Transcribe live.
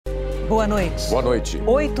Boa noite. Boa noite.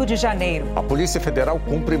 8 de janeiro. A Polícia Federal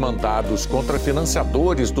cumpre mandados contra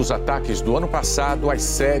financiadores dos ataques do ano passado às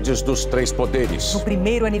sedes dos três poderes. No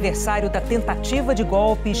primeiro aniversário da tentativa de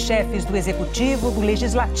golpe, chefes do executivo, do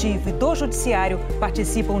legislativo e do judiciário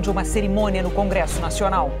participam de uma cerimônia no Congresso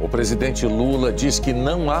Nacional. O presidente Lula diz que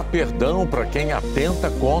não há perdão para quem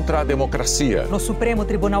atenta contra a democracia. No Supremo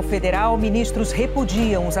Tribunal Federal, ministros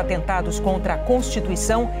repudiam os atentados contra a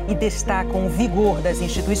Constituição e destacam o vigor das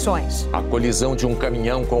instituições. A colisão de um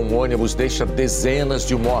caminhão com um ônibus deixa dezenas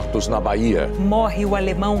de mortos na Bahia. Morre o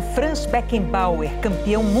alemão Franz Beckenbauer,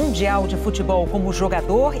 campeão mundial de futebol como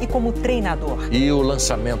jogador e como treinador. E o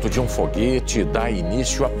lançamento de um foguete dá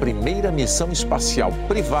início à primeira missão espacial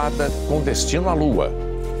privada com destino à Lua.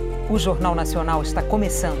 O Jornal Nacional está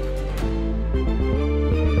começando.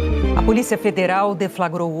 A Polícia Federal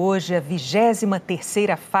deflagrou hoje a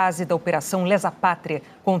 23ª fase da Operação Lesa Pátria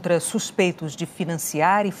contra suspeitos de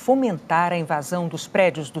financiar e fomentar a invasão dos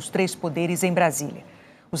prédios dos três poderes em Brasília.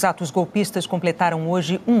 Os atos golpistas completaram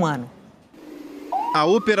hoje um ano. A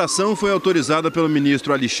operação foi autorizada pelo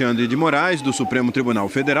ministro Alexandre de Moraes, do Supremo Tribunal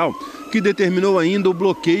Federal, que determinou ainda o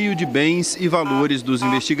bloqueio de bens e valores dos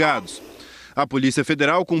investigados. A Polícia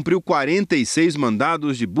Federal cumpriu 46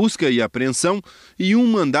 mandados de busca e apreensão e um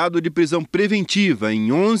mandado de prisão preventiva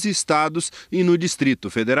em 11 estados e no Distrito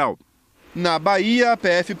Federal. Na Bahia, a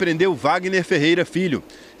PF prendeu Wagner Ferreira Filho.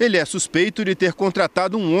 Ele é suspeito de ter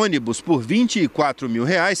contratado um ônibus por R$24 mil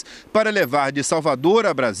para levar de Salvador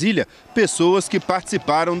a Brasília pessoas que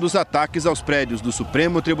participaram dos ataques aos prédios do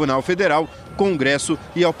Supremo Tribunal Federal, Congresso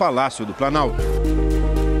e ao Palácio do Planalto.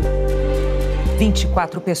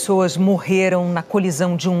 24 pessoas morreram na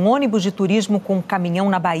colisão de um ônibus de turismo com um caminhão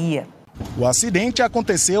na Bahia. O acidente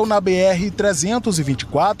aconteceu na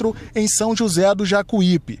BR-324, em São José do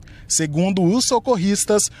Jacuípe. Segundo os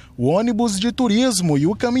socorristas, o ônibus de turismo e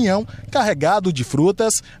o caminhão, carregado de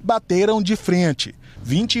frutas, bateram de frente.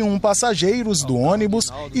 21 passageiros do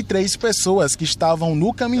ônibus e 3 pessoas que estavam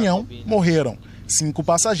no caminhão morreram. 5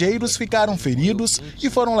 passageiros ficaram feridos e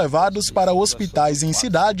foram levados para hospitais em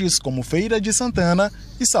cidades como Feira de Santana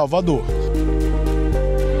e Salvador.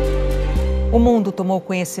 O mundo tomou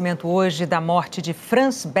conhecimento hoje da morte de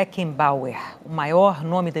Franz Beckenbauer. O maior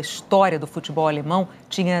nome da história do futebol alemão,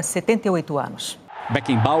 tinha 78 anos.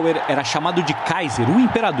 Beckenbauer era chamado de Kaiser, o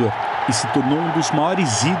imperador, e se tornou um dos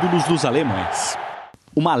maiores ídolos dos alemães.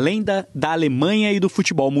 Uma lenda da Alemanha e do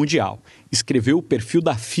futebol mundial. Escreveu o perfil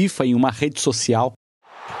da FIFA em uma rede social.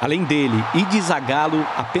 Além dele e de Zagallo,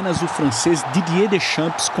 apenas o francês Didier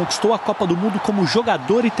Deschamps conquistou a Copa do Mundo como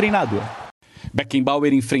jogador e treinador.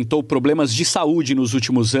 Beckenbauer enfrentou problemas de saúde nos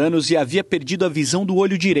últimos anos e havia perdido a visão do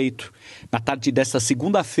olho direito. Na tarde desta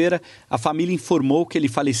segunda-feira, a família informou que ele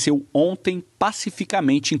faleceu ontem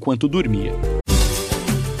pacificamente enquanto dormia.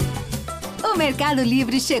 O Mercado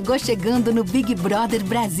Livre chegando no Big Brother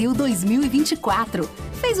Brasil 2024.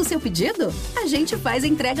 Fez o seu pedido? A gente faz a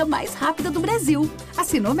entrega mais rápida do Brasil.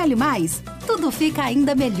 Assinou Meli Mais? Tudo fica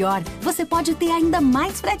ainda melhor. Você pode ter ainda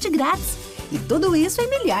mais frete grátis. E tudo isso em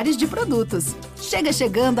milhares de produtos. Chega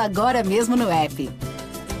chegando agora mesmo no app.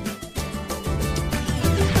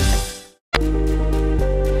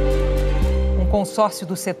 Um consórcio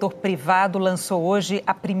do setor privado lançou hoje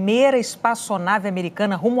a primeira espaçonave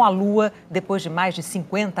americana rumo à Lua depois de mais de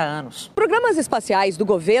 50 anos. Programas espaciais do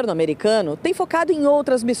governo americano têm focado em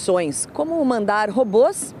outras missões, como mandar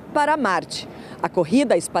robôs para Marte. A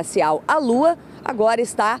corrida espacial à Lua agora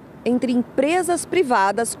está entre empresas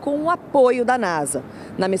privadas com o apoio da NASA.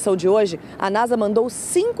 Na missão de hoje, a NASA mandou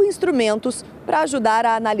 5 instrumentos para ajudar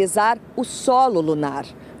a analisar o solo lunar.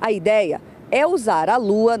 A ideia é usar a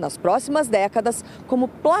Lua nas próximas décadas como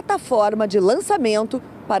plataforma de lançamento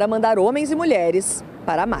para mandar homens e mulheres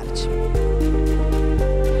para Marte.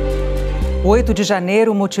 8 de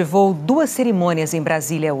janeiro motivou 2 cerimônias em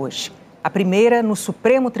Brasília hoje. A primeira no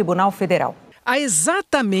Supremo Tribunal Federal. Há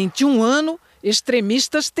exatamente um ano,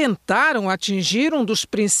 extremistas tentaram atingir um dos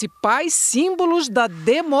principais símbolos da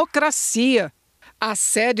democracia. A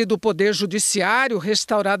sede do Poder Judiciário,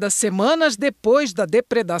 restaurada semanas depois da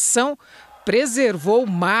depredação, preservou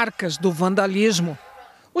marcas do vandalismo.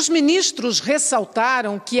 Os ministros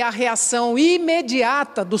ressaltaram que a reação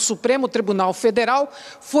imediata do Supremo Tribunal Federal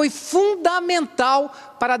foi fundamental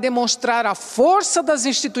para demonstrar a força das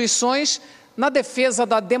instituições na defesa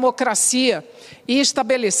da democracia e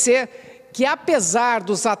estabelecer que, apesar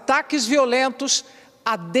dos ataques violentos,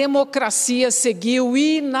 a democracia seguiu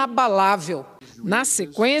inabalável. Na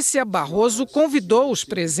sequência, Barroso convidou os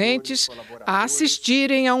presentes a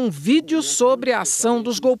assistirem a um vídeo sobre a ação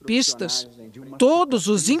dos golpistas. Todos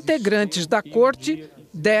os integrantes da corte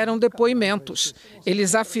deram depoimentos.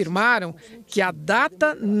 Eles afirmaram que a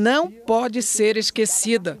data não pode ser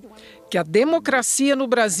esquecida, que a democracia no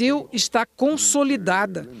Brasil está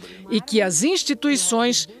consolidada e que as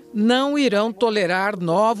instituições não irão tolerar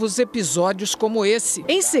novos episódios como esse.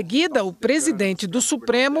 Em seguida, o presidente do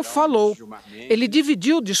Supremo falou. Ele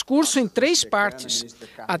dividiu o discurso em 3 partes: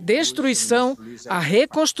 a destruição, a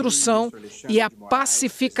reconstrução e a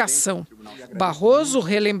pacificação. Barroso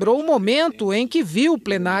relembrou o momento em que viu o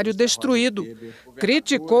plenário destruído.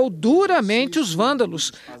 Criticou duramente os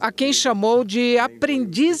vândalos, a quem chamou de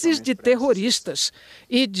aprendizes de terroristas,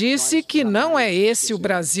 e disse que não é esse o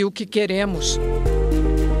Brasil que queremos.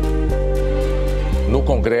 No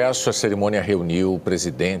Congresso, a cerimônia reuniu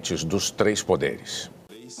presidentes dos 3 poderes.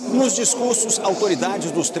 Nos discursos,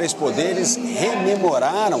 autoridades dos 3 poderes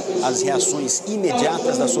rememoraram as reações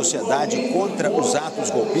imediatas da sociedade contra os atos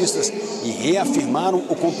golpistas e reafirmaram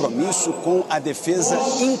o compromisso com a defesa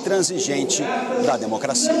intransigente da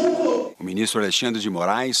democracia. O ministro Alexandre de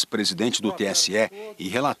Moraes, presidente do TSE e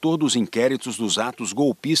relator dos inquéritos dos atos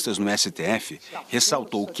golpistas no STF,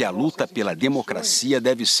 ressaltou que a luta pela democracia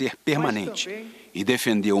deve ser permanente e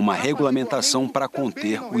defendeu uma regulamentação para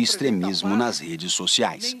conter o extremismo nas redes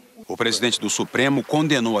sociais. O presidente do Supremo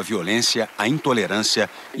condenou a violência, a intolerância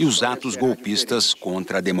e os atos golpistas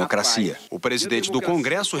contra a democracia. O presidente do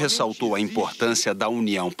Congresso ressaltou a importância da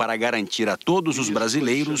união para garantir a todos os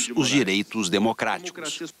brasileiros os direitos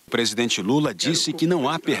democráticos. O presidente Lula disse que não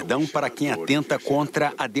há perdão para quem atenta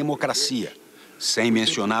contra a democracia. Sem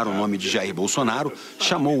mencionar o nome de Jair Bolsonaro,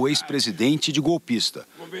 chamou o ex-presidente de golpista.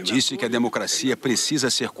 Disse que a democracia precisa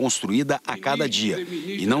ser construída a cada dia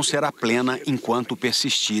e não será plena enquanto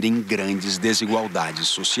persistirem grandes desigualdades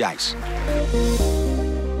sociais.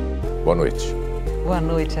 Boa noite. Boa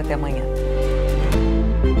noite, até amanhã.